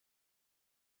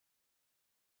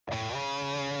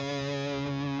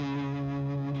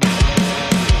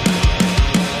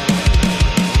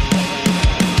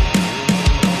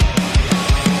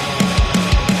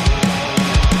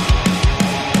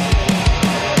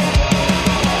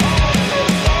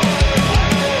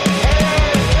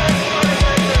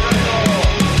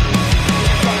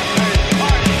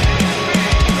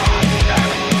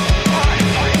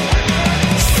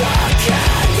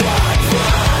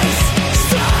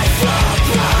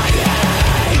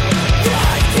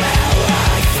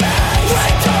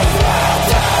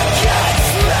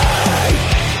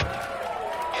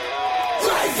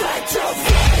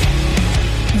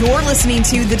listening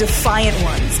to The Defiant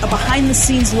Ones, a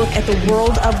behind-the-scenes look at the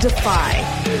world of Defy.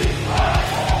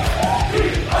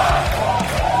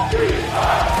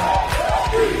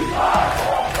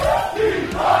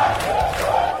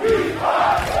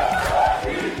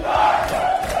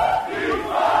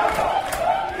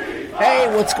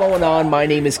 Hey, what's going on? My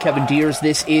name is Kevin Deers.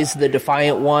 This is The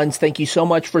Defiant Ones. Thank you so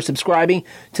much for subscribing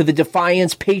to the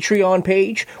Defiance Patreon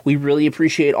page. We really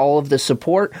appreciate all of the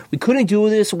support. We couldn't do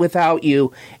this without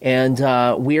you, and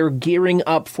we're gearing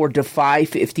up for Defy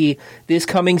 50 this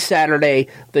coming Saturday,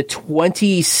 the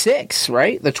 26th,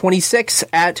 right? The 26th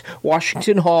at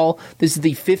Washington Hall. This is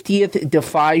the 50th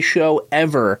Defy show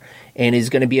ever, and is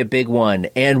going to be a big one.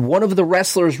 And one of the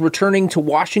wrestlers returning to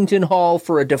Washington Hall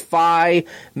for a Defy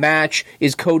match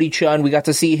is CHHUN. We got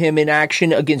to see him in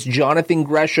action against Jonathan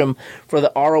Gresham for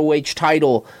the ROH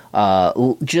title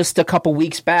just a couple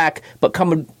weeks back, but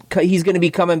he's going to be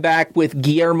coming back with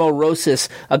Guillermo Rosas,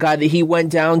 a guy that he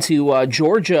went down to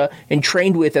Georgia and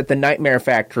trained with at the Nightmare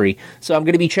Factory. So I'm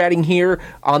going to be chatting here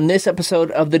on this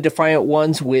episode of The Defiant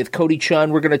Ones with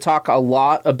CHHUN. We're going to talk a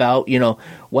lot about,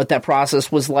 what that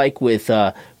process was like with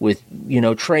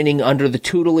training under the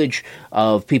tutelage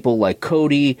of people like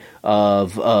CODY,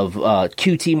 of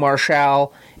QT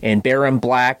Marshall, and Baron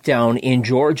Black down in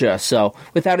Georgia. So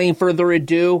without any further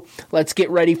ado, let's get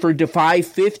ready for Defy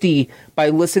 50 by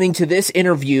listening to this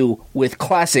interview with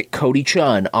classic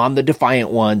CHHUN on The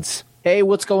Defiant Ones. Hey,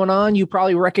 what's going on? You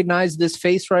probably recognize this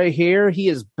face right here. He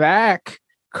is back.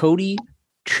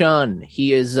 CHHUN.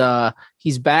 He is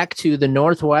he's back to the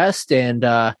Northwest, and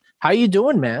how you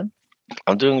doing, man?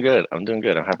 I'm doing good. I'm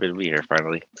happy to be here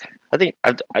finally. I think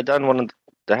I've done one.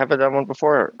 Have I done one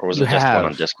before, or was it just one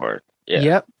on Discord?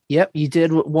 Yeah. Yep. You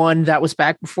did one that was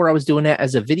back before I was doing it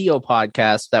as a video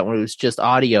podcast. That one was just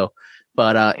audio,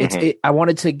 but I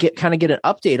wanted to get an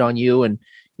update on you, and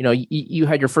you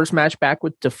had your first match back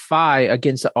with Defy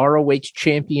against the ROH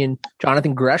champion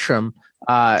Jonathan Gresham.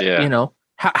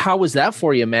 How was that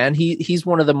for you, man? He's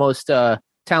one of the most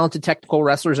talented technical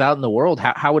wrestlers out in the world.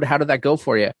 How did that go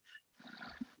for you?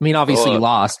 I mean, obviously you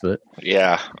lost, but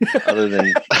yeah.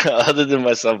 Other than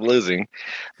myself losing,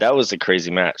 that was a crazy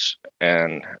match,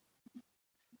 and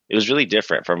it was really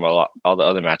different from all the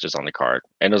other matches on the card.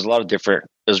 And it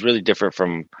was really different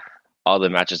from all the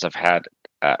matches I've had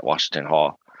at Washington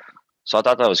Hall. So I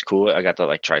thought that was cool. I got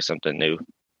to try something new,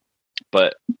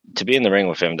 but to be in the ring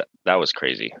with him, that was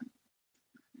crazy.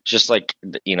 Just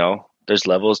there's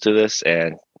levels to this,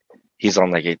 and he's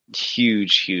on a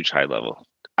huge high level.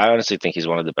 I honestly think he's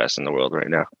one of the best in the world right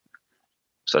now.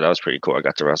 So that was pretty cool. I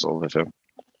got to wrestle with him.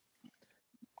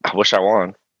 I wish I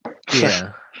won.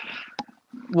 Yeah.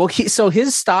 Well,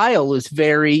 his style is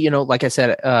very, like I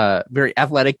said, very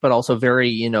athletic, but also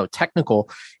very,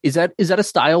 technical. Is that a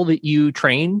style that you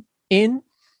train in?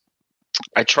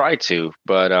 I try to,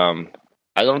 but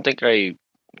I don't think I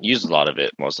use a lot of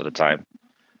it most of the time.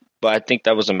 But I think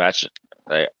that was a match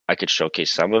I could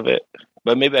showcase some of it,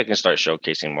 but maybe I can start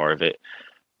showcasing more of it.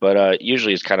 But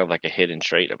usually it's kind of like a hidden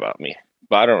trait about me.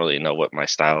 But I don't really know what my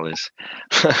style is.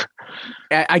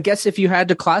 I guess if you had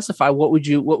to classify, what would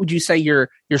you say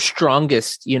your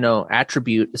strongest,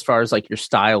 attribute as far as your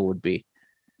style would be?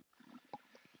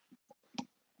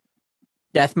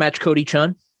 Deathmatch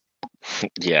CHHUN?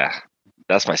 Yeah,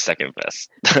 that's my second best.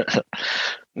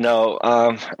 No,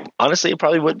 honestly, it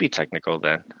probably would be technical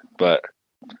then, but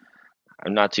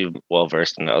I'm not too well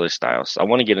versed in the other styles. I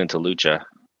want to get into lucha.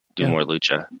 Do more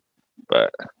lucha,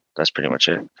 but that's pretty much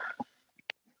it.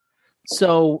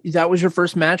 So that was your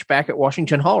first match back at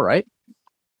Washington Hall, right?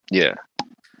 Yeah.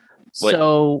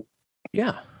 So,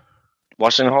 yeah.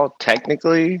 Washington Hall,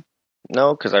 technically,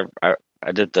 no, because I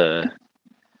did the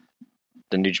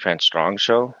New Japan Strong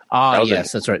show.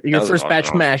 Yes, that's right. Your first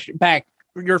match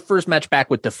back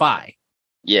with Defy.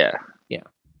 Yeah. Yeah.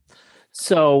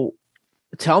 So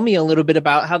tell me a little bit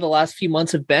about how the last few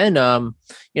months have been.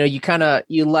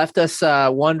 You left us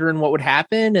wondering what would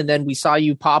happen, and then we saw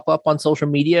you pop up on social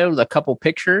media with a couple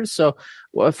pictures. So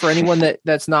for anyone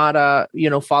that's not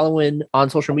following on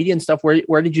social media and stuff,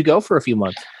 where did you go for a few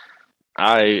months?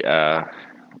 I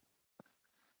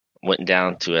went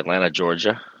down to Atlanta,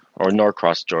 Georgia, or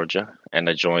Norcross, Georgia, and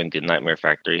I joined the Nightmare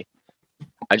Factory.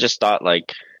 I just thought I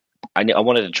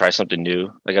wanted to try something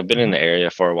new. I've been in the area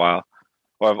for a while.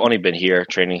 Well, I've only been here,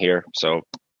 training here, so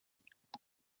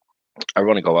I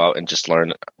want to go out and just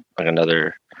learn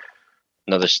another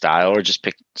style, or just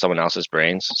pick someone else's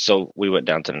brains. So we went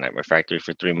down to the Nightmare Factory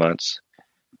for 3 months.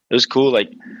 It was cool.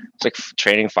 It's like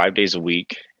training 5 days a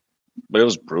week, but it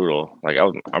was brutal.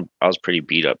 I was pretty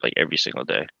beat up every single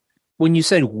day. When you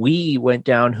said we went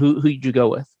down, who did you go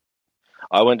with?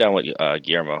 I went down with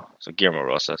Guillermo. So Guillermo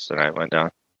Rosas and I went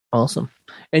down. Awesome.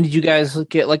 And did you guys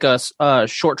get like a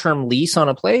short-term lease on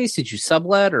a place? Did you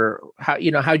sublet, or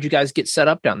how'd you guys get set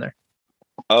up down there?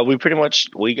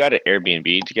 We got an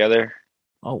Airbnb together.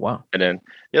 Oh, wow. And then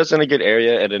it was in a good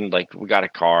area. And then like we got a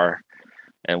car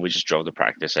and we just drove to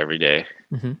practice every day.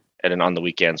 Mm-hmm. And then on the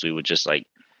weekends we would just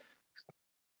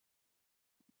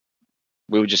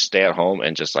stay at home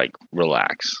and just like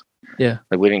relax. Yeah.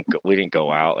 Like we didn't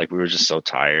go out. Like we were just so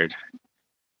tired.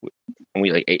 And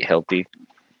we like ate healthy.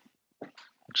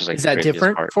 Which is like is that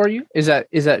different for you? Is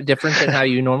that different than how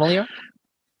you normally are?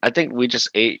 I think we just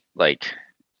ate like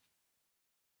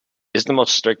it's the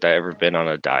most strict I've ever been on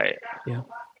a diet. Yeah.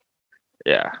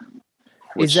 Yeah.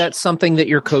 Is that something that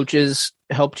your coaches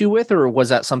helped you with, or was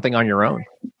that something on your own?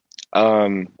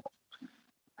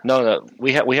 No,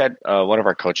 we had one of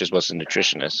our coaches was a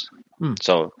nutritionist.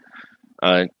 So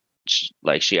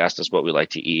she asked us what we like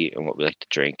to eat and what we like to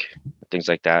drink, things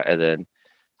like that. And then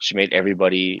she made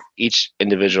each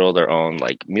individual their own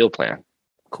like meal plan.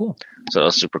 Cool. So that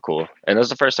was super cool. And it was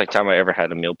the first time I ever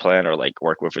had a meal plan or like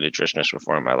work with a nutritionist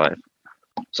before in my life.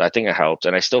 So I think it helped.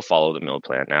 And I still follow the meal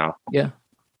plan now. Yeah.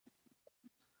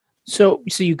 So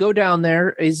you go down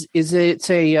there. Is it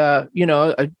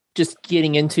just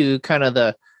getting into kind of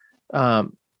the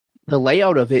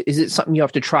layout of it? Is it something you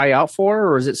have to try out for,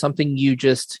 or is it something you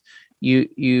just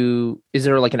is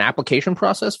there like an application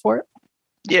process for it?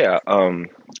 Yeah.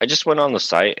 I just went on the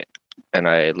site and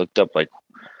I looked up like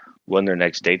when their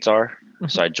next dates are. Mm-hmm.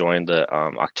 So I joined the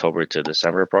October to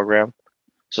December program.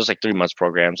 So it's like 3 months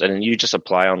programs, and then you just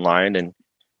apply online, and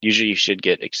usually you should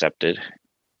get accepted,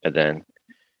 and then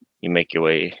you make your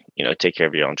way, take care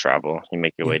of your own travel. You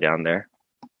make your way down there.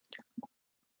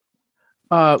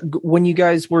 When you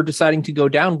guys were deciding to go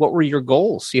down, what were your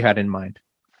goals you had in mind?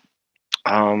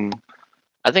 I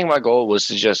think my goal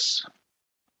was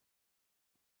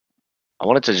I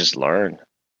wanted to just learn.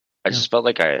 I just felt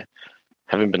like I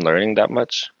haven't been learning that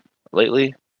much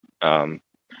lately.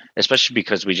 Especially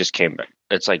because we just came back.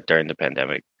 It's like during the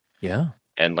pandemic. Yeah.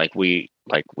 And we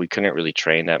couldn't really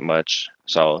train that much.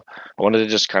 So I wanted to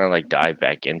just kind of like dive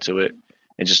back into it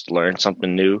and just learn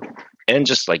something new and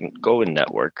just like go and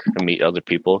network and meet other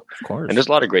people. Of course. And there's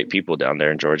a lot of great people down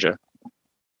there in Georgia.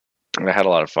 And I had a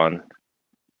lot of fun.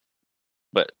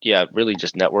 But yeah, really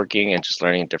just networking and just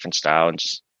learning a different style and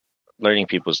just learning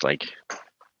people's like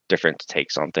different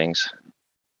takes on things.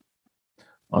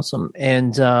 Awesome.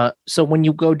 And so when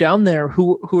you go down there,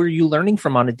 who are you learning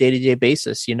from on a day-to-day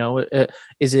basis?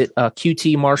 Is it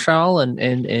QT Marshall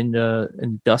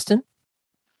and Dustin?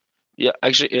 Yeah,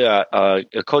 actually, yeah.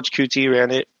 Coach QT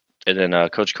ran it, and then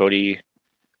Coach Cody.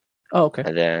 Oh, okay.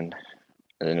 And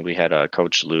then we had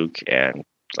Coach Luke and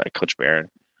like Coach Barron.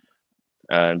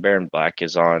 And Baron Black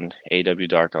is on AW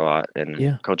Dark a lot,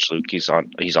 and Coach Luke he's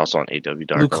also on AW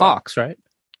Dark. Luke Hawks, right?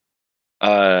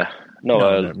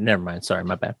 No, never mind. Sorry,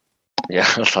 my bad. Yeah,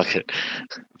 fuck it.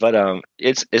 But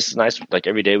it's nice. Like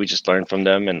every day we just learn from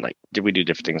them, and like we do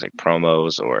different things like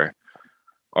promos or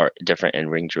different in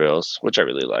ring drills, which I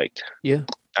really liked. Yeah,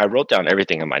 I wrote down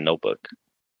everything in my notebook.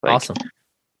 Awesome.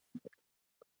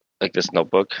 Like this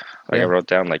notebook, I wrote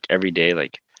down like every day,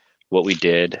 like what we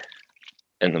did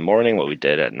in the morning, what we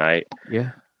did at night.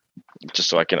 Yeah, just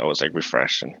so I can always like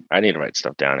refresh, and I need to write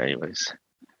stuff down anyways.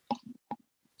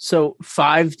 So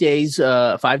 5 days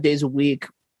a week,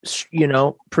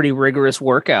 pretty rigorous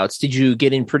workouts. Did you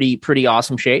get in pretty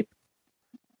awesome shape?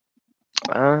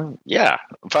 Yeah,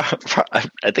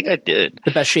 I think I did.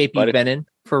 The best shape you've been in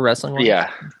for wrestling? Yeah.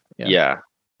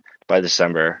 By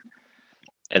December.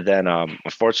 And then,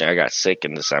 unfortunately, I got sick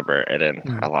in December, and then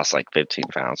I lost like 15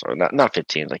 pounds, or not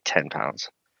 15, like 10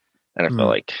 pounds. And I felt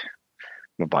like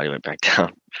my body went back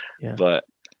down. Yeah. But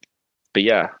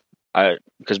yeah,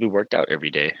 because we worked out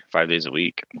every day, 5 days a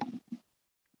week.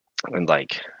 And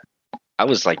like, I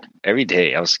was like, every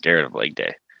day I was scared of leg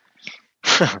day.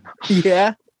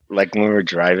 Yeah. Like when we were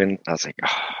driving, I was like,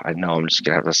 oh, I know I'm just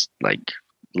going to have to like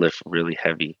lift really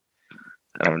heavy.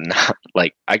 And I'm not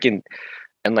like, I can.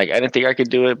 And like I didn't think I could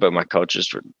do it, but my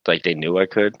coaches were like they knew I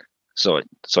could, so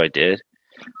I did.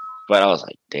 But I was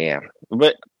like, damn.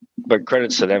 But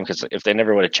credits to them, because if they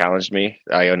never would have challenged me,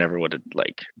 I never would have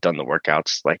like done the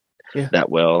workouts like that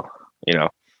well,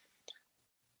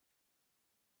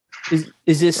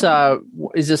 Is this the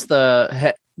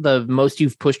most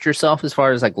you've pushed yourself as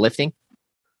far as like lifting?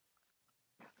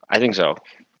 I think so.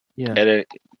 Yeah. And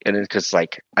because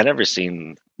like I never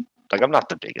seen. Like, I'm not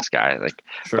the biggest guy, like,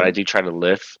 but I do try to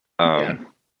lift. But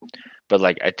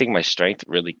like, I think my strength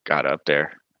really got up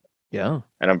there. Yeah.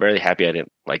 And I'm very happy I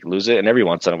didn't like lose it. And every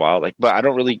once in a while, like, but I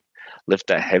don't really lift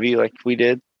that heavy like we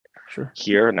did. Sure.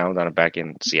 here now that I'm back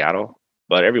in Seattle.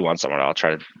 But every once in a while, I'll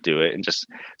try to do it and just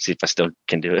see if I still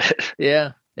can do it.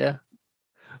 Yeah. Yeah.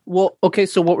 Well, okay.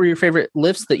 So what were your favorite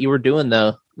lifts that you were doing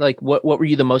though? Like what were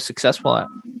you the most successful at?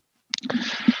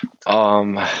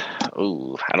 I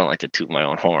don't like to toot my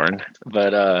own horn,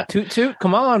 but Toot toot.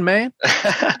 Come on, man.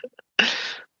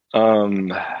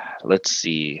 let's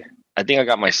see. I think I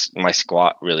got my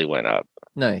squat really went up.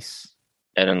 Nice.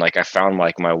 And then like I found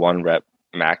like my 1 rep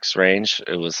max range.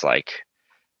 It was like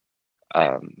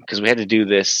because we had to do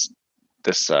this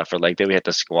for leg day, we had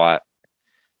to squat,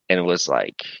 and it was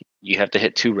like you have to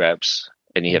hit 2 reps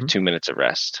and you have 2 minutes of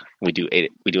rest. We do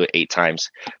it 8 times,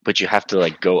 but you have to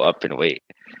like go up in weight.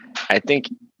 I think,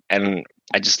 and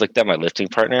I just looked at my lifting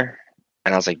partner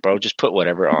and I was like, bro, just put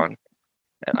whatever on.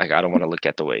 And like I don't want to look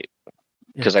at the weight.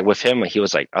 Because like with him, he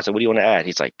was like, I was like, what do you want to add?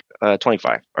 He's like,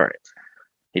 25. All right.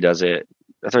 He does it.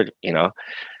 That's what, I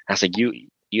was like, you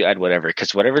add whatever.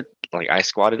 Because whatever like I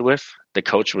squatted with, the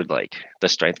coach would like, the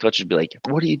strength coach would be like,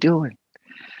 what are you doing?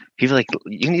 He'd be like,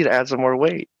 you need to add some more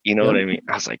weight. You know what I mean?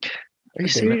 I was like, are you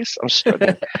serious? I'm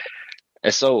struggling.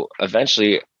 And so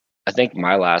eventually, I think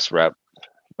my last reps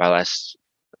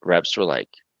were like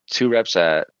 2 reps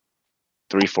at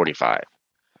 345.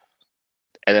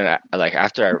 And then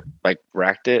after I like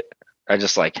racked it, I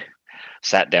just like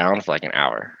sat down for like an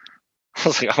hour. I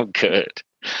was like, I'm good.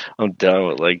 I'm done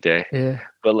with leg day. Yeah.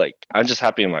 But like, I'm just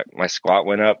happy my squat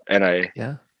went up, and I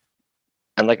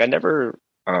never,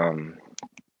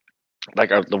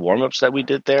 the warm-ups that we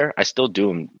did there, I still do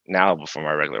them now before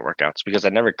my regular workouts because I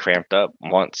never cramped up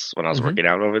once when I was working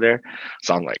out over there.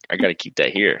 So I'm like, I got to keep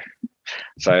that here.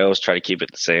 So I always try to keep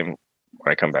it the same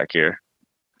when I come back here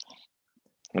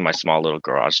in my small little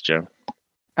garage gym.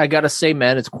 I got to say,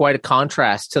 man, it's quite a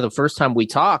contrast to the first time we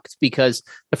talked, because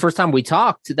the first time we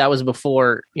talked, that was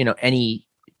before, any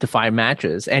Defy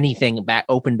matches, anything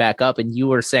opened back up. And you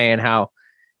were saying how,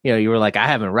 you were like, I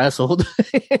haven't wrestled.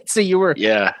 So you were,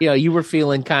 you were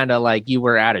feeling kind of like you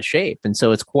were out of shape. And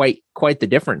so it's quite the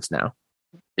difference now.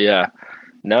 Yeah.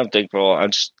 Now I'm thankful.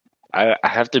 I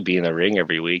have to be in the ring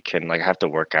every week and like I have to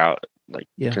work out like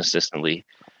consistently,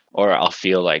 or I'll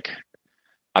feel like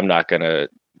I'm not going to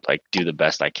like do the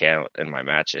best I can in my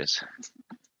matches.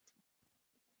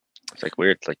 It's like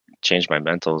weird, like change my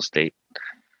mental state.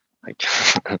 Like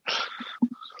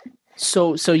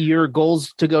So your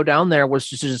goals to go down there was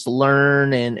to just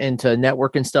learn and to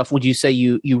network and stuff. Would you say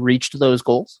you reached those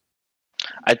goals?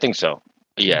 I think so.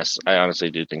 Yes, I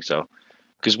honestly do think so.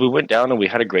 Because we went down and we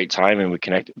had a great time and we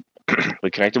connected.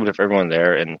 We connected with everyone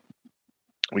there, and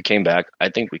we came back. I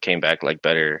think we came back like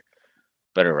better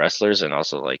wrestlers, and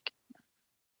also like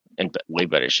in way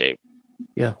better shape.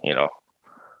 Yeah.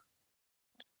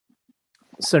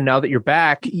 So now that you're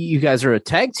back, you guys are a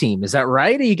tag team. Is that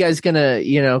right? Are you guys going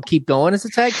to, keep going as a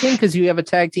tag team? Because you have a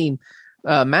tag team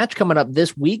match coming up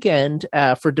this weekend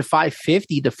for Defy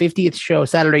 50, the 50th show,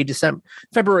 Saturday,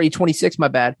 February 26th, my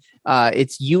bad.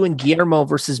 It's you and Guillermo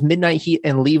versus Midnight Heat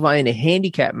and Levi in a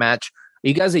handicap match. Are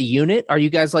you guys a unit? Are you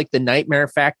guys like the Nightmare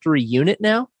Factory unit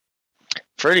now?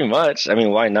 Pretty much. I mean,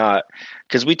 why not?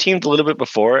 Because we teamed a little bit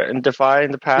before in Defy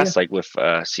in the past, like with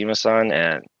Sima-san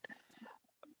and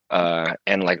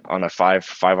like on a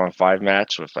 5-on-5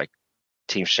 match with like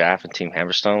Team Shaft and Team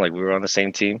Hammerstone, like we were on the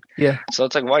same team. Yeah. So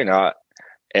it's like, why not?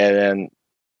 And then,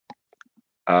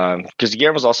 because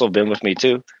Guillermo's also been with me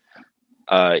too,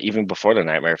 even before the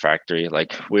Nightmare Factory.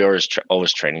 Like we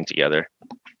always training together.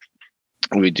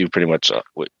 We do pretty much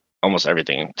almost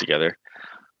everything together.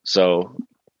 So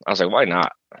I was like, why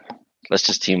not? Let's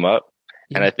just team up.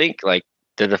 Yeah. And I think like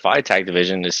the Defy tag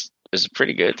division is a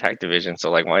pretty good tag division.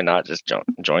 So like, why not just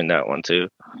join that one too?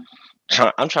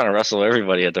 I'm trying to wrestle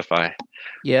everybody at Defy.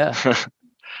 Yeah.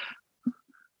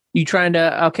 You trying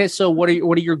to, okay. So what are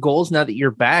your goals now that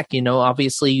you're back?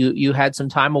 Obviously you had some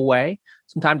time away,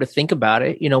 some time to think about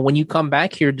it. When you come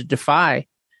back here to Defy,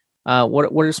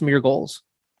 what are some of your goals?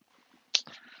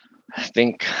 I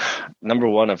think number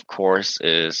 1, of course,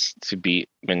 is to beat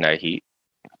Midnight Heat.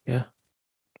 Yeah.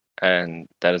 And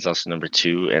that is also number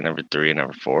 2 and number 3 and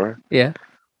number 4. Yeah.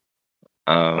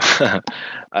 I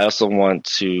also want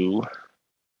to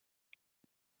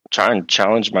try and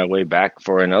challenge my way back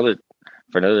for another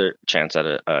chance at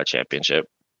a championship.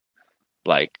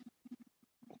 Like,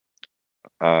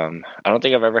 I don't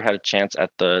think I've ever had a chance at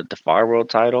the Defy World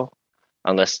title,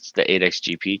 unless the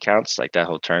 8XGP counts, like that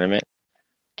whole tournament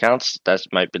counts. That's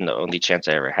might have been the only chance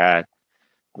I ever had.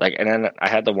 Like, and then I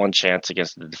had the one chance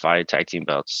against the Defy tag team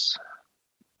belts,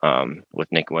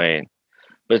 with Nick Wayne.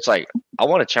 But it's like, I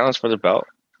want to challenge for the belt.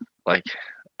 Like,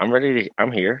 I'm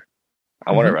here.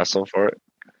 I want to wrestle for it.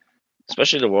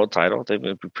 Especially the world title. They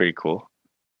would be pretty cool.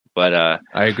 But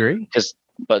I agree.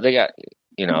 but they got,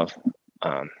 you know,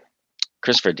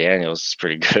 Christopher Daniels is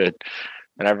pretty good,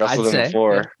 and I've wrestled him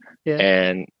before,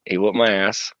 and he whooped my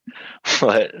ass.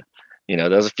 But that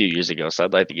was a few years ago, so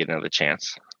I'd like to get another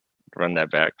chance, run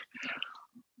that back.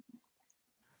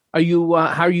 Are you?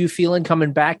 How are you feeling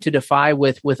coming back to Defy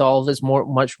with all this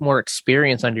much more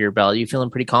experience under your belt? Are you feeling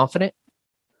pretty confident?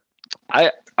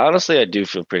 I honestly do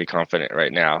feel pretty confident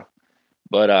right now,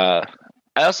 but I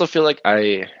also feel like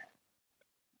I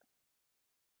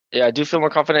do feel more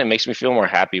confident. It makes me feel more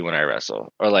happy when I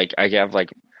wrestle, or like I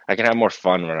can have more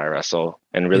fun when I wrestle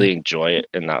and really enjoy it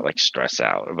and not like stress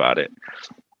out about it.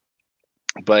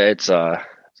 But it's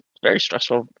very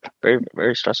stressful, very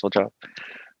very stressful job,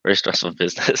 very stressful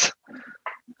business.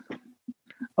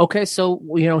 Okay, so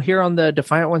here on the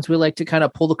Defiant Ones, we like to kind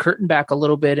of pull the curtain back a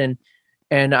little bit, and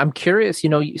I'm curious,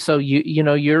 so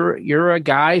you're a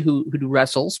guy who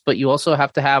wrestles, but you also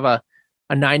have to have a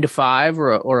 9 to 5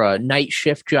 or a night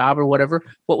shift job or whatever.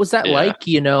 What was that like?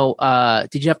 Did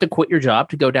you have to quit your job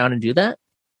to go down and do that?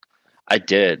 I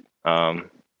did, and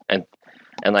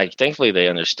like thankfully they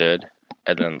understood,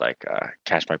 and then like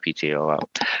cash my PTO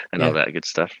out and all that good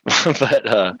stuff.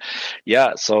 But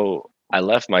so I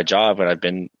left my job, and I've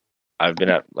been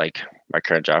at like my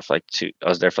current job for I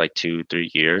was there for like 2-3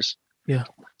 years. Yeah.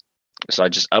 So I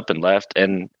just up and left,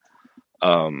 and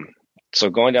so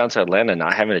going down to Atlanta,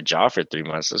 not having a job for 3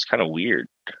 months is kind of weird.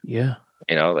 Yeah.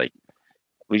 Like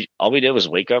all we did was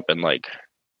wake up and like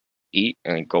eat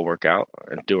and go work out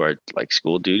and do our like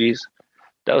school duties.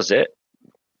 That was it.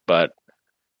 But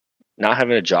not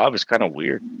having a job is kind of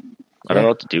weird. I don't know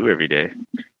what to do every day.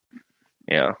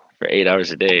 For 8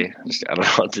 hours a day, I don't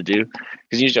know what to do.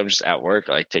 Because usually I'm just at work,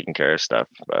 like taking care of stuff.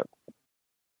 But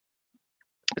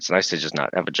it's nice to just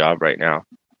not have a job right now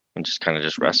and just kind of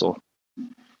just wrestle.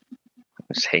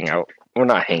 Just hang out. Well,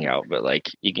 not hang out, but like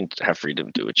you can have freedom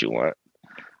to do what you want.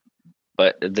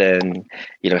 But then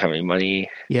you don't have any money.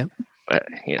 Yeah. But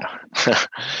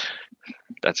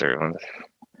that's everyone.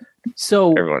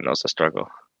 So everyone knows the struggle.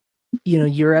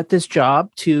 You're at this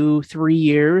job 2-3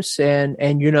 years,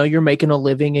 and you're making a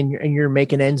living, and you're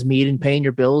making ends meet and paying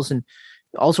your bills, and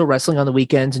also wrestling on the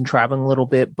weekends and traveling a little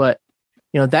bit. But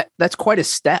that's quite a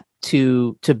step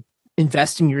to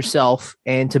invest in yourself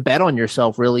and to bet on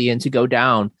yourself, really, and to go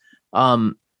down.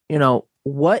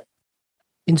 What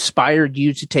inspired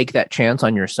you to take that chance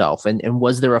on yourself, and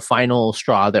was there a final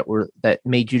straw that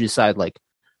made you decide, like,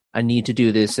 I need to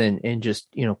do this and just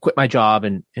quit my job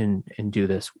and do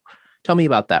this? Tell me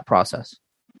about that process.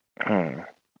 I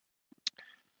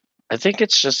think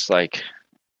it's just like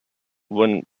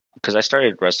because I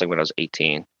started wrestling when I was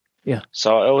 18. Yeah.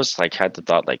 So I always like had the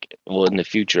thought like, well, in the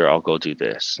future I'll go do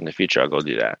this. In the future I'll go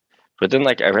do that. But then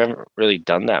like I haven't really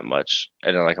done that much,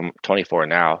 and then like I'm 24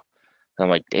 now, and I'm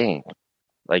like, dang,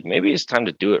 like maybe it's time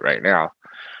to do it right now.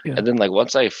 Yeah. And then like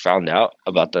once I found out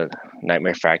about the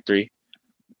Nightmare Factory,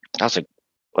 I was like,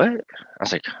 what? I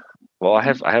was like, well, I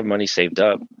have money saved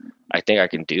up. I think I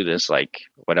can do this like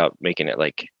without making it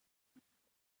like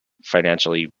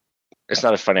financially. It's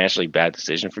not a financially bad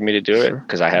decision for me to do it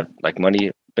because I have like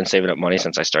been saving up money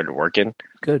since I started working.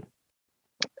 Good.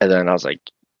 And then I was like,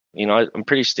 I'm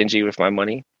pretty stingy with my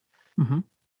money. Mm-hmm.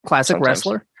 Classic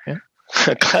wrestler. Yeah.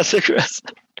 Classic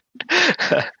wrestler.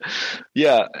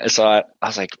 Yeah. So I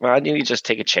was like, well, I need to just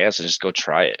take a chance and just go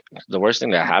try it. The worst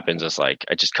thing that happens is like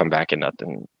I just come back and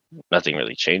nothing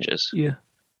really changes. Yeah.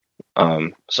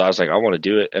 So I was like, I want to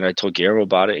do it, and I told Guillermo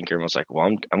about it, and Guillermo was like, well,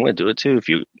 I'm going to do it too if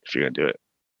you're going to do it.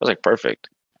 I was like, perfect.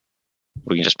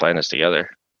 We can just plan this together.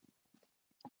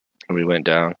 And we went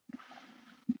down.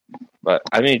 But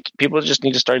I mean, people just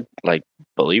need to start like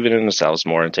believing in themselves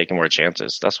more and taking more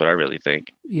chances. That's what I really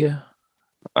think. Yeah.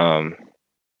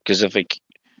 Because if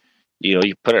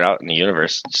you put it out in the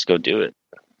universe, just go do it.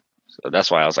 So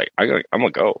that's why I was like, I'm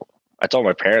gonna go. I told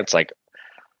my parents like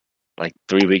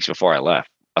 3 weeks before I left.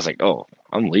 I was like, oh,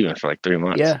 I'm leaving for like 3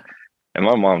 months. Yeah. And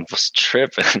my mom was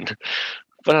tripping.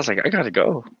 But I was like, I gotta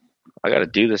go. I gotta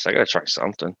do this. I gotta try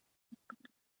something.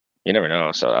 You never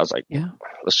know. So I was like, yeah,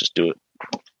 let's just do it.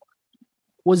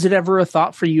 Was it ever a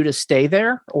thought for you to stay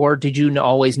there, or did you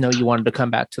always know you wanted to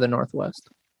come back to the Northwest?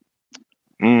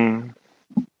 I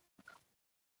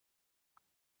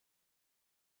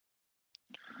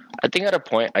think at a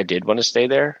point I did want to stay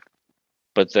there,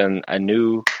 but then I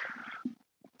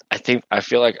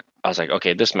feel like I was like,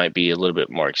 okay, this might be a little bit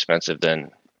more expensive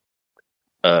than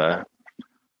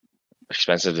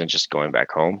just going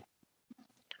back home.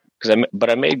 But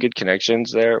I made good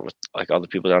connections there with like all the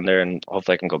people down there, and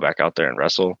hopefully I can go back out there and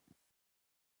wrestle.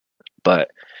 But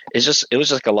it was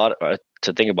just like a lot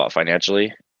to think about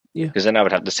financially, Yeah. Because then I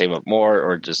would have to save up more,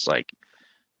 or just like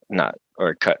not,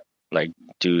 or cut, like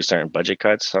do certain budget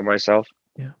cuts on myself.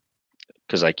 Yeah.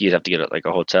 Because like you'd have to get like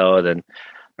a hotel, and then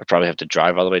I'd probably have to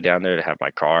drive all the way down there to have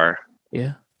my car.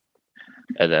 Yeah.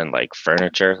 And then like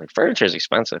furniture. Like furniture is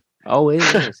expensive. Oh, it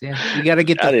is. Yeah. You got to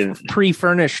get the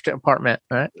pre-furnished apartment,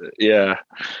 right? Yeah.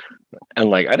 And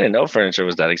like I didn't know furniture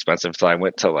was that expensive until I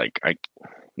went to like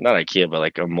not IKEA, but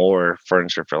like a more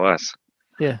furniture for less.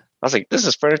 Yeah. I was like, this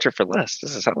is furniture for less.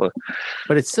 This is hella.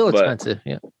 But it's still expensive.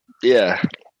 Yeah. Yeah.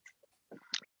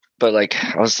 But like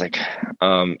I was like,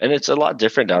 and it's a lot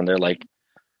different down there. Like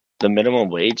the minimum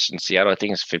wage in Seattle, I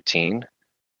think, is 15.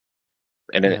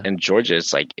 And in Georgia,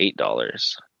 it's like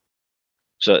 $8.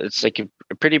 So it's like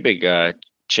a pretty big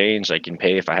change I can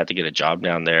pay if I had to get a job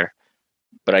down there.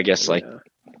 But I guess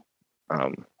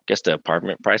guess the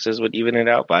apartment prices would even it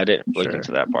out, but I didn't look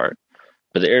into that part.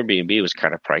 But the Airbnb was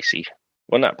kind of pricey.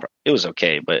 Well, it was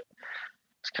okay, but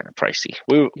it's kind of pricey.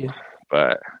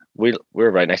 But we were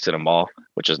right next to the mall,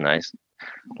 which was nice.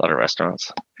 A lot of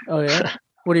restaurants. Oh yeah.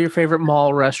 What are your favorite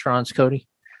mall restaurants, Cody?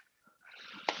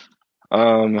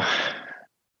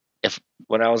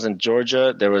 When I was in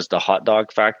Georgia, there was the hot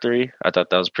dog factory. I thought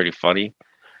that was pretty funny.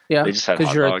 Yeah, they just had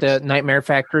because you're at the Nightmare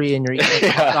Factory and you're eating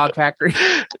the hot dog factory.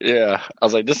 Yeah, I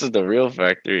was like, this is the real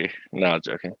factory. No, I'm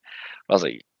joking. I was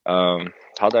like,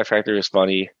 hot dog factory was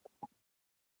funny.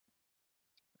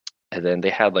 And then they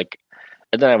had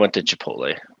and then I went to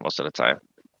Chipotle most of the time.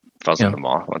 If I was in the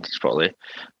mall, I went to Chipotle.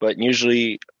 But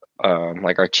usually,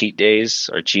 like our cheat days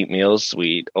or cheat meals,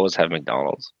 we always have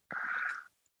McDonald's.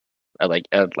 Like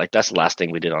that's the last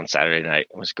thing we did on Saturday night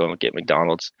was go and get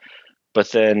McDonald's.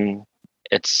 But then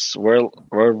we're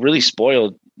really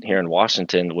spoiled here in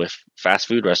Washington with fast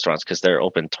food restaurants because they're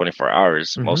open 24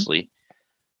 hours mostly.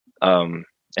 And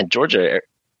Georgia,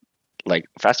 like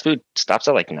fast food stops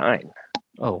at 9.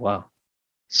 Oh wow!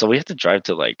 So we have to drive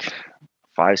to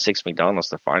 5-6 McDonald's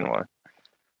to find one.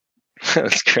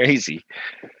 That's crazy.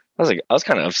 I was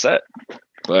kind of upset,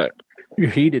 but you're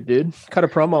heated, dude. Cut a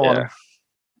promo on them.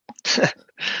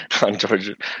 On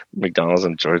Georgia, McDonald's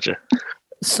in Georgia.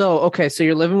 So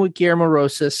you're living with Guillermo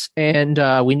Rosas, and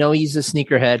we know he's a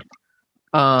sneakerhead.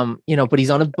 But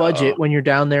he's on a budget when you're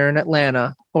down there in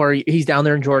Atlanta, or he's down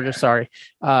there in Georgia. Sorry,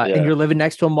 and you're living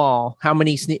next to a mall. How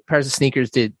many pairs of sneakers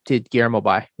did Guillermo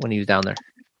buy when he was down there?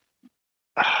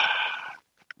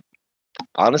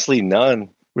 Honestly, none.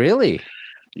 Really?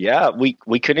 Yeah,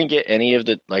 we couldn't get any of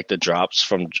the drops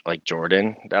from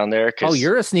Jordan down there. Oh,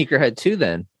 you're a sneakerhead too,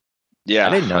 then? Yeah,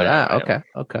 I didn't know that.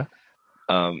 Okay.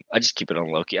 I just keep it on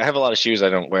low key. I have a lot of shoes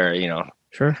I don't wear,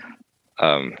 Sure.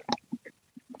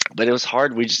 But it was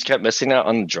hard. We just kept missing out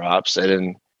on the drops, and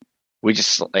then we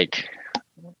just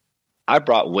I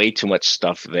brought way too much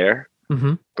stuff there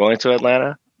going to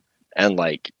Atlanta, and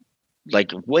like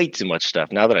way too much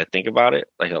stuff. Now that I think about it,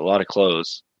 a lot of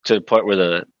clothes, to the point where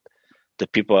the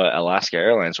people at Alaska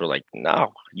Airlines were like,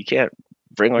 "No, you can't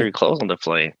bring all your clothes on the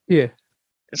plane." Yeah.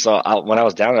 So when I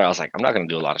was down there, I was like, I'm not going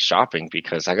to do a lot of shopping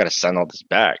because I got to send all this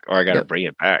back, or I got to bring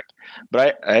it back.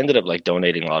 But I ended up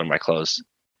donating a lot of my clothes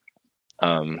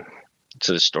to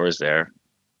the stores there.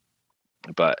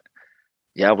 But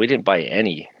yeah, we didn't buy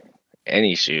any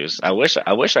shoes. I wish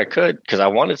I could, because I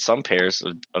wanted some pairs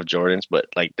of Jordans, but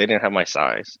they didn't have my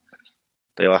size.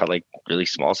 They all had really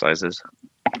small sizes.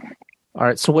 All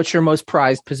right. So what's your most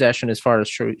prized possession as far as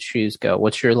shoes go?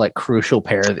 What's your crucial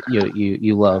pair that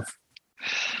you love?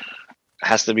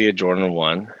 Has to be a Jordan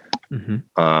 1.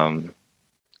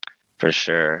 For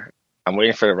sure. I'm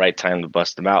waiting for the right time to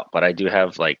bust them out, but I do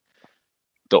have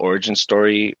the origin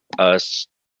story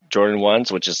Jordan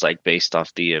 1s, which is based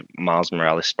off the Miles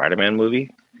Morales Spider-Man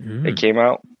movie. It came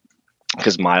out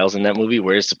because Miles in that movie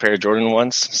wears a pair of Jordan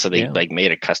 1s, so they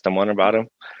made a custom one about him.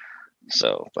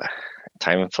 So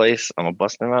time and place, I'm gonna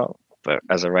bust them out, but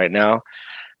as of right now,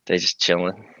 they just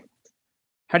chilling.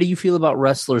 How do you feel about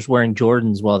wrestlers wearing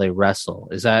Jordans while they wrestle?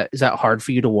 Is that hard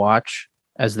for you to watch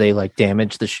as they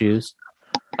damage the shoes?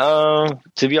 To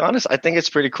be honest, I think it's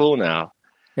pretty cool now.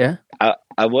 Yeah. I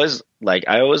always wear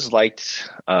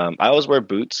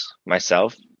boots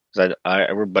myself, but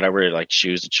I wear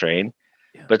shoes to train.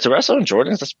 Yeah. But to wrestle in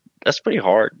Jordans, that's pretty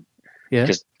hard. Yeah.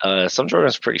 Because some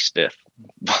Jordans are pretty stiff,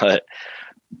 but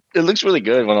it looks really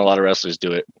good when a lot of wrestlers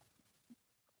do it.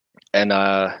 And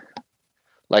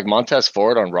Montez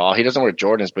Ford on Raw, he doesn't wear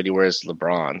Jordans, but he wears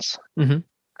LeBrons. And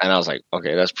I was like,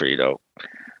 okay, that's pretty dope.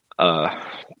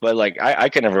 But I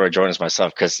could never wear Jordans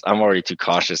myself because I'm already too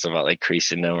cautious about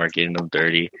creasing them or getting them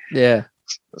dirty. Yeah.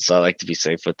 So I like to be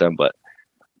safe with them, but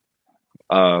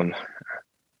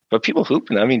people hoop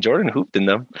in them. I mean, Jordan hooped in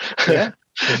them. Yeah.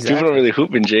 Exactly. People don't really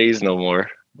hoop in J's no more,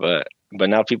 but but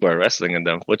now people are wrestling in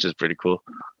them, which is pretty cool.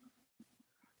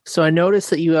 So I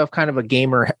noticed that you have kind of a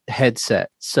gamer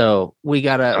headset. So we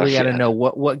gotta know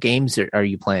what games are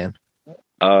you playing?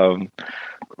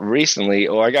 Recently,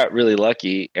 I got really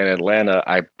lucky in Atlanta.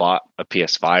 I bought a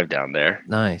PS5 down there.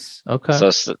 Nice. Okay. So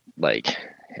it's like,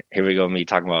 here we go, me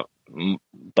talking about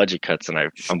budget cuts, and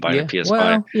I'm buying a PS5.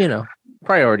 Well,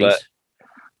 priorities.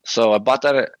 So I bought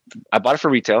that. I bought it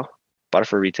for retail. Bought it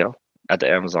for retail at the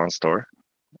Amazon store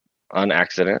on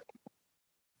accident.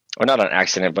 Or not on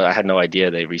accident, but I had no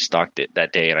idea they restocked it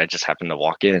that day, and I just happened to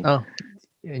walk in. Oh,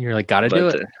 and you're like, gotta do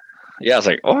it. Yeah, I was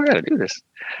like, I gotta do this.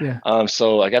 Yeah.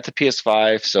 So I got the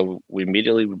PS5. So we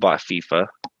immediately bought FIFA.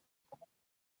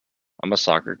 I'm a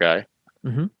soccer guy.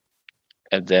 Mm-hmm.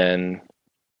 And then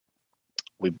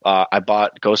I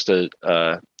bought Ghost of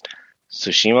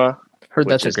Tsushima. Heard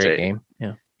that's a great game.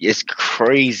 Yeah. It's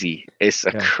crazy. It's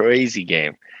a crazy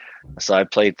game. So I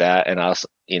played that, and I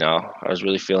was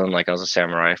really feeling like I was a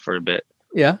samurai for a bit.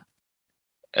 Yeah.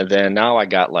 And then now I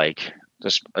got like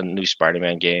just a new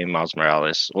Spider-Man game, Miles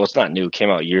Morales. Well, it's not new; it came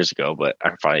out years ago, but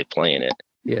I'm finally playing it.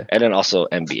 Yeah. And then also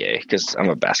NBA because I'm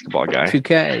a basketball guy.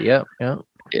 2K. Yep. Yeah.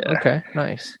 Okay.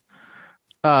 Nice.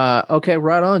 Okay.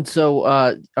 Right on. So,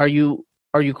 are you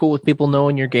cool with people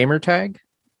knowing your gamer tag?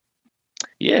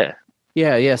 Yeah.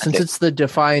 Yeah. Since it's the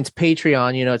Defiance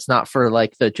Patreon, it's not for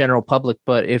like the general public,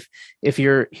 but if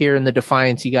you're here in the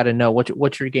Defiance, you got to know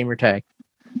what's your gamer tag.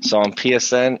 So on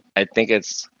PSN, I think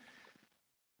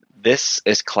this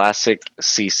is Classic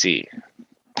CC.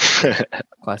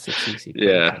 Classic CC.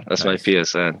 Yeah, that's nice. My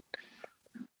PSN.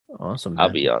 Awesome. Man.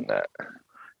 I'll be on that.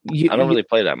 I don't really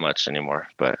play that much anymore,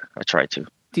 but I try to.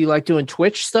 Do you like doing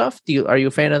Twitch stuff? Are you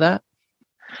a fan of that?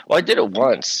 Well, I did it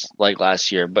once, like last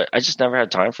year, but I just never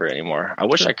had time for it anymore. I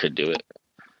wish I could do it.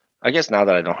 I guess now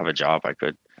that I don't have a job, I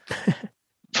could.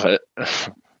 But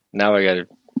now I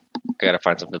gotta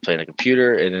find something to play on the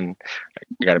computer, and then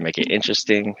I gotta make it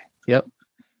interesting. Yep.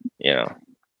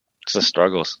 It's the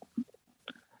struggles.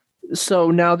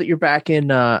 So now that you're back in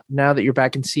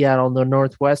Seattle in the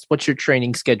Northwest, what's your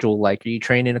training schedule like? Are you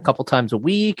training a couple times a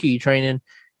week? Are you training,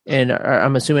 and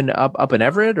I'm assuming up in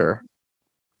Everett, or?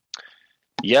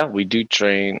 Yeah, we do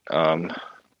train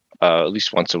at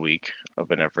least once a week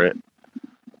up in Everett.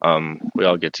 We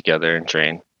all get together and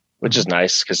train, which is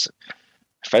nice because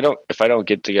if I don't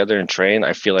get together and train,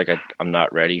 I feel like I'm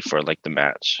not ready for like the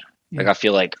match. Yeah. Like I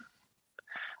feel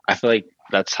like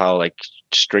that's how like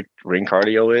strict ring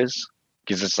cardio is,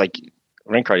 because it's like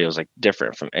ring cardio is like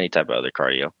different from any type of other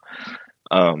cardio.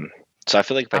 So I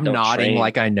feel like if I'm nodding train,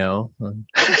 like I know.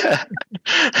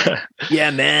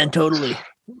 Yeah, man, totally.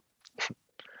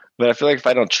 But I feel like if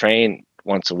I don't train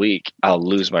once a week, I'll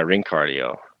lose my ring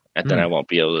cardio, and then I won't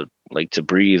be able to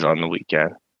breathe on the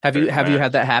weekend. Have you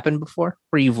had that happen before,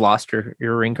 where you've lost your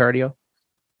ring cardio?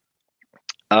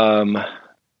 I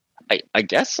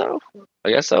guess so.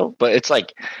 But it's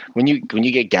like when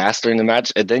you get gassed during the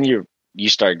match, and then you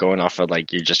start going off of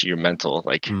like your mental,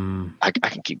 like I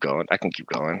can keep going.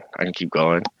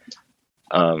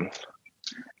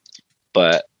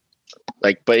 But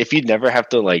if you never have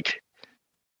to like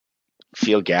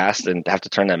feel gassed and have to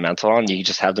turn that mental on, you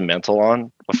just have the mental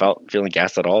on without feeling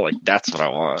gassed at all. Like that's what I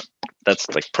want. That's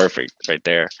like perfect right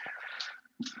there.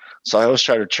 So I always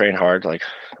try to train hard, like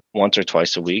once or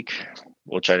twice a week.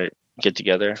 We'll try to get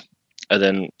together, and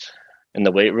then in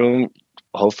the weight room,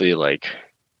 hopefully like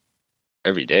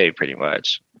every day, pretty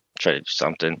much try to do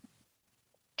something.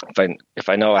 If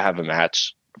I know I have a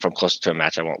match, if I'm closer to a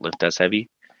match, I won't lift as heavy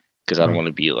because I don't want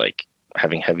to be like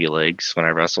having heavy legs when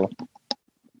I wrestle.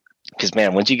 Because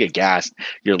man, once you get gassed,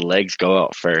 your legs go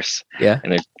out first. Yeah.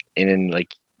 And then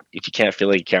like if you can't feel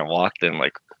like you can't walk, then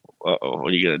like, what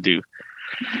are you gonna do?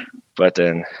 But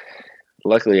then,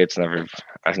 luckily,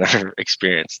 I've never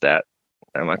experienced that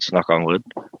much. Knock on wood.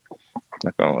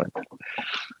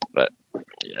 But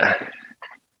yeah.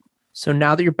 So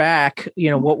now that you're back,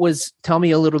 tell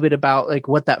me a little bit about like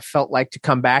what that felt like to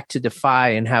come back to Defy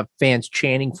and have fans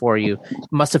chanting for you.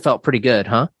 It must have felt pretty good,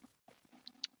 huh?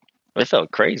 It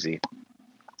felt crazy.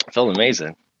 It felt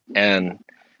amazing. And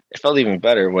it felt even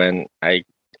better when I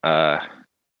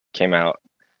came out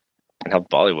and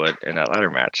helped Bollywood in that ladder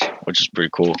match, which is pretty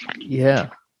cool. Yeah.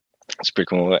 It's pretty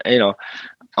cool. I'm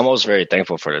always very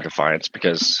thankful for the Defiance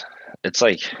because it's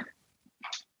like,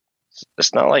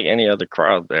 it's not like any other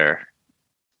crowd there.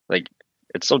 Like,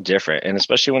 it's so different. And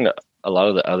especially when a lot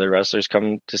of the other wrestlers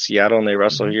come to Seattle and they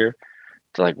wrestle here,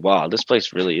 they're like, wow, this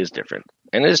place really is different.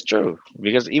 And it's true,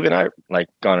 because even I like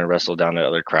gone and wrestled down at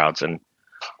other crowds, and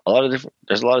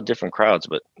there's a lot of different crowds,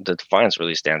 but the Defiance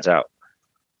really stands out.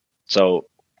 So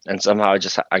and somehow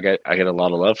I get a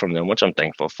lot of love from them, which I'm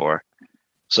thankful for.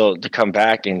 So to come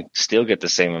back and still get the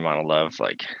same amount of love,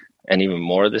 like, and even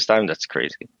more this time, that's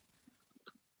crazy.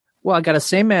 Well, I gotta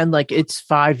say, man, like it's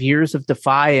 5 years of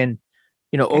Defy, and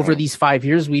over these 5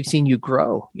 years, we've seen you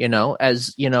grow.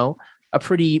 As a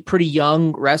pretty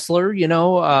young wrestler.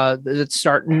 That's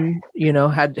starting.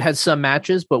 Had some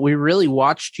matches, but we really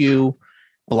watched you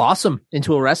blossom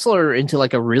into a wrestler, into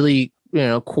like a really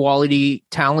quality,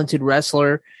 talented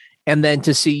wrestler, and then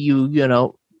to see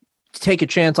you take a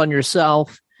chance on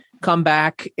yourself, come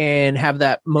back, and have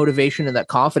that motivation and that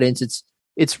confidence.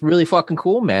 It's really fucking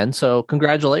cool, man. So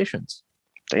congratulations.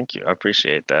 Thank you. I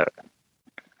appreciate that.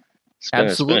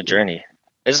 It's been a journey.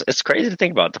 It's crazy to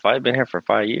think about. I've been here for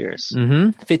 5 years.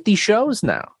 50 shows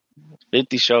now.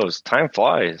 50 shows. Time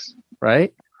flies.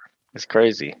 Right? It's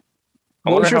crazy.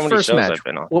 What was your first match?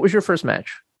 What was your first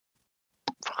match?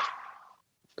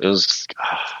 It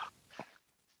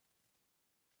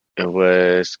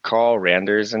was Carl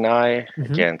Randers and I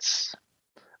against...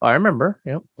 Oh, I remember.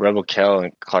 Yep. Rebel Kell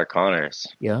and Clark Connors.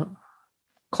 Yeah.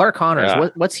 Clark Connors, yeah.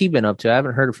 What's he been up to? I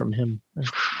haven't heard from him.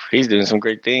 He's doing some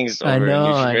great things. I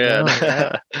know.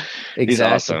 Yeah. Exactly. He's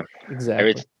awesome.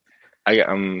 Exactly.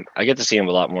 I get to see him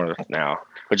a lot more now,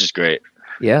 which is great.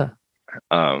 Yeah.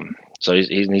 So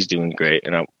he's doing great,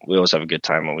 and we always have a good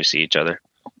time when we see each other.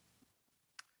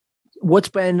 What's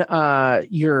been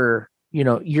your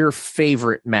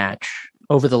favorite match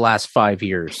over the last 5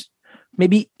 years?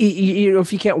 Maybe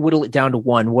if you can't whittle it down to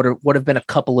one, what have been a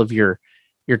couple of your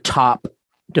top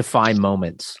Defy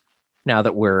moments now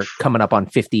that we're coming up on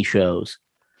 50 shows?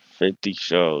 50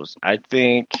 shows. I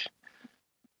think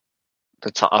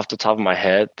off the top of my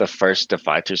head, the first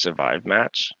Defy to Survive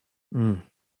match.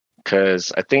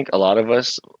 Because I think a lot of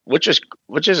us, which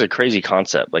is a crazy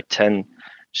concept, like 10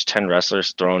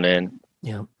 wrestlers thrown in.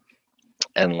 Yeah.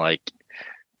 And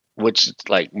which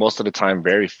most of the time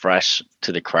very fresh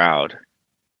to the crowd.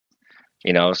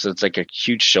 So it's like a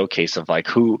huge showcase of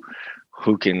who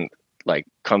can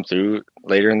come through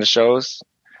later in the shows.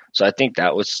 So I think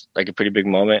that was a pretty big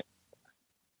moment.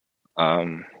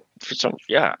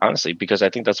 Honestly, because I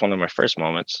think that's one of my first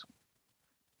moments,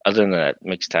 other than that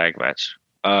mixed tag match.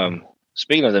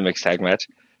 Speaking of the mixed tag match,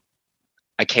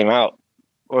 I came out,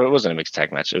 or it wasn't a mixed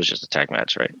tag match, it was just a tag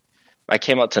match, right? I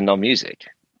came out to no music,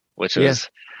 which was,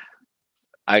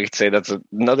 I could say that's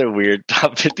another weird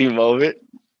top 50 moment,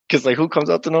 because who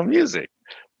comes out to no music?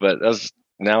 But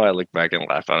now I look back and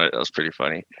laugh on it. That was pretty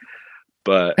funny.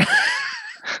 But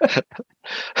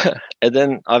and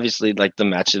then obviously the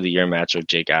match of the year match with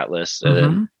Jake Atlas,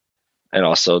 and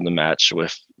also the match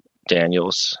with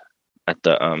Daniels at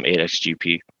the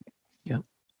 8XGP. Yeah.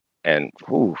 And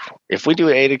if we do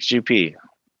an 8XGP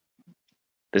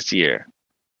this year,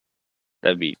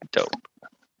 that'd be dope.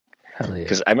 Hell yeah.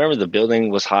 Because I remember the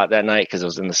building was hot that night because it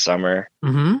was in the summer.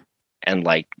 And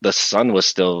the sun was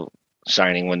still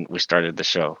shining when we started the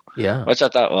show. Yeah. Which I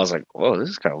thought, I was like, whoa, this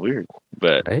is kind of weird.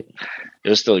 But It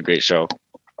was still a great show.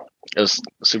 It was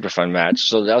a super fun match.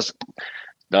 So that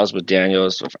was with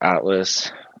Daniels, with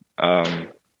Atlas.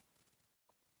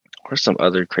 Or some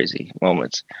other crazy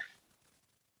moments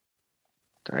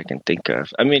that I can think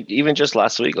of. I mean, even just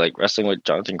last week, wrestling with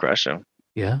Jonathan Gresham.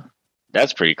 Yeah.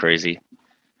 That's pretty crazy.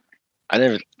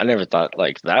 I never thought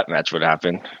that match would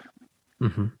happen.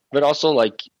 But also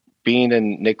being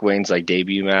in Nick Wayne's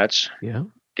debut match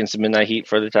against the Midnight Heat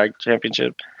for the tag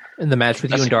championship. And the match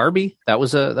with you and Darby, that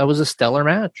was a stellar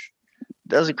match.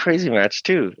 That was a crazy match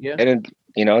too. Yeah. And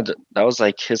that was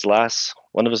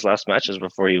one of his last matches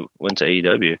before he went to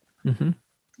AEW.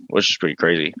 Which is pretty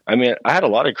crazy. I mean, I had a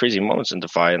lot of crazy moments in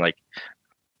Defy, and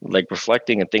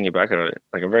reflecting and thinking back on it,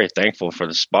 I'm very thankful for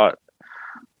the spot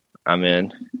I'm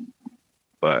in.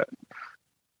 But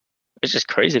it's just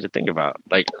crazy to think about.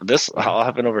 This all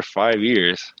happened over 5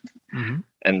 years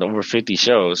and over 50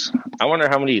 shows. I wonder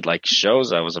how many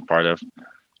shows I was a part of.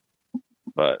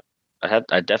 But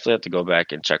I definitely have to go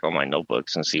back and check all my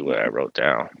notebooks and see what I wrote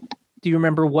down. Do you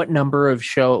remember what number of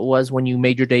show it was when you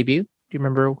made your debut? Do you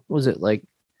remember? Was it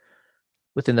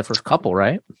within the first couple,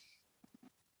 right?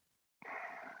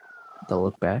 They'll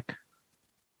look back.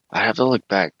 I have to look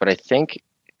back, but I think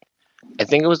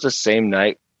it was the same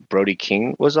night Brody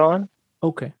King was on.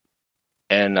 Okay.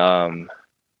 And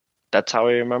that's how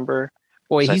I remember.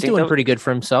 Boy, he's doing pretty good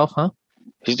for himself, huh?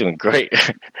 He's doing great.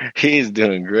 He's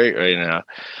doing great right now.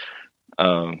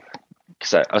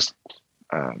 Because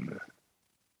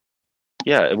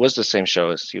it was the same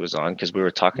show as he was on, because we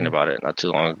were talking about it not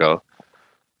too long ago.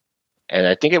 And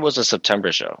I think it was a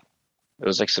September show. It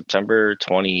was September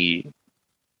 20.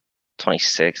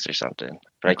 26 or something.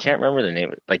 But I can't remember the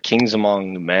name. Like Kings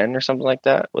Among Men or something like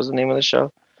that was the name of the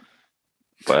show.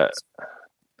 But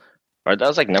or that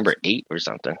was like number 8 or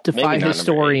something. Defy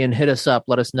Historian, hit us up.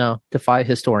 Let us know. Defy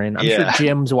Historian. I'm sure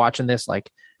Jim's watching this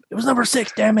like, it was number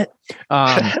 6, damn it.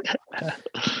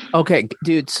 Okay,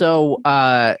 dude. So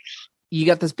you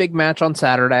got this big match on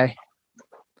Saturday.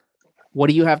 What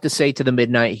do you have to say to the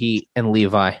Midnight Heat and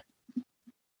Levi?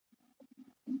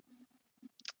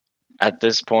 At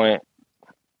this point,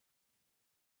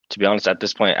 to be honest,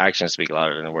 actions speak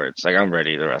louder than words. Like, I'm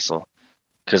ready to wrestle.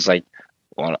 Because, like,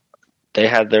 when they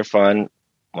had their fun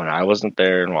when I wasn't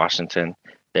there in Washington.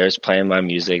 They was playing my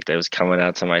music. They was coming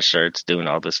out to my shirts, doing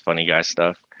all this funny guy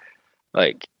stuff.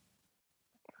 Like,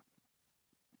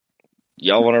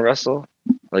 y'all want to wrestle?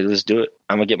 Like, let's do it.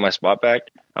 I'm going to get my spot back.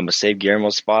 I'm going to save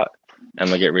Guillermo's spot. I'm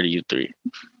going to get rid of you 3.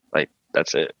 Like,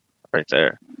 that's it right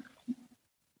there.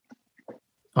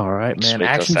 All right, man. Just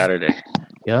wait till Saturday.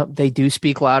 Yep, they do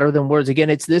speak louder than words. Again,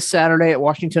 it's this Saturday at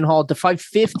Washington Hall. Defy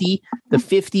 50, the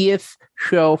 50th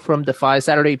show from Defy,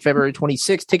 Saturday, February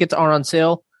 26th. Tickets are on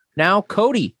sale now.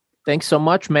 Cody, thanks so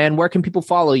much, man. Where can people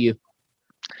follow you?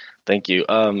 Thank you.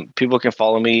 People can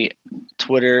follow me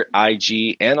Twitter,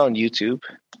 IG, and on YouTube,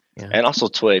 and also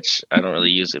Twitch. I don't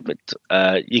really use it, but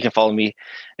you can follow me,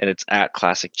 and it's at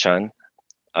Classic Chun.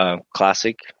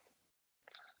 Classic,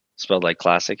 spelled like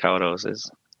classic, how it always is.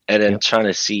 And then Chun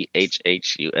is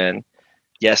CHHUN.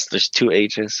 Yes, there's 2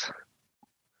 H's.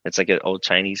 It's like an old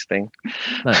Chinese thing.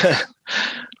 Nice.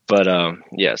 But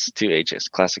yes, 2 H's.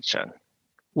 Classic Chun.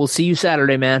 We'll see you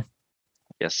Saturday, man.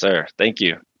 Yes, sir. Thank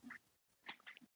you.